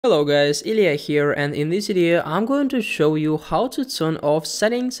Hello guys, Ilya here, and in this video I'm going to show you how to turn off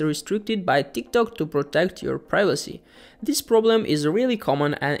settings restricted by TikTok to protect your privacy. This problem is really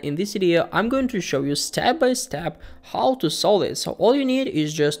common, and in this video I'm going to show you step by step how to solve it. So all you need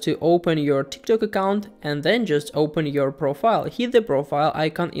is just to open your TikTok account and then just open your profile. Hit the profile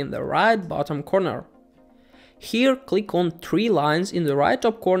icon in the right bottom corner. Here click on three lines in the right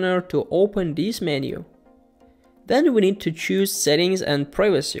top corner to open this menu. Then we need to choose settings and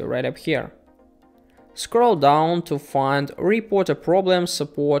privacy right up here. Scroll down to find report a problem,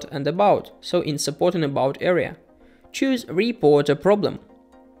 support and about. So in support and about area, choose report a problem.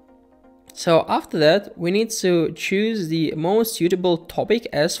 So after that we need to choose the most suitable topic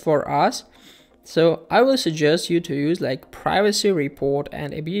as for us. So I will suggest you to use like privacy, report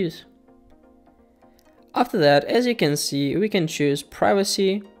and abuse. After that, as you can see, we can choose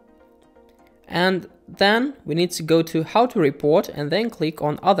privacy. And then we need to go to how to report and then click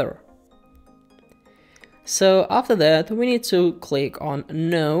on other. So after that we need to click on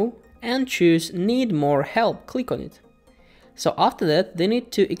no and choose need more help, click on it. So after that they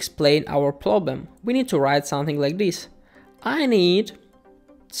need to explain our problem. We need to write something like this: I need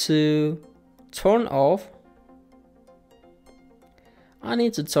to turn off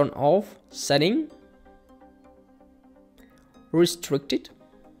setting restricted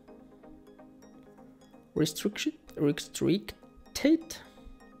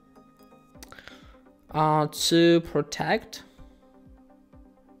to protect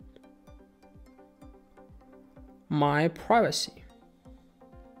my privacy.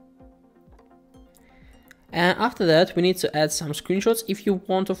 And after that we need to add some screenshots if you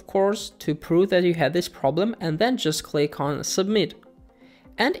want, of course, to prove that you had this problem, and then just click on submit.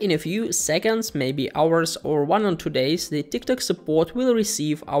 And in a few seconds, maybe hours or 1 or 2 days, the TikTok support will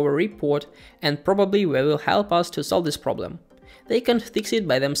receive our report and probably they will help us to solve this problem. They can fix it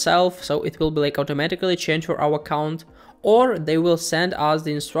by themselves, so it will be like automatically change for our account, or they will send us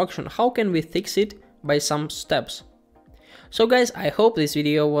the instruction how can we fix it by some steps. So guys, I hope this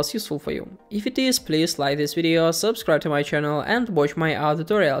video was useful for you. If it is, please like this video, subscribe to my channel and watch my other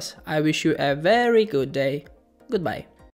tutorials. I wish you a very good day. Goodbye.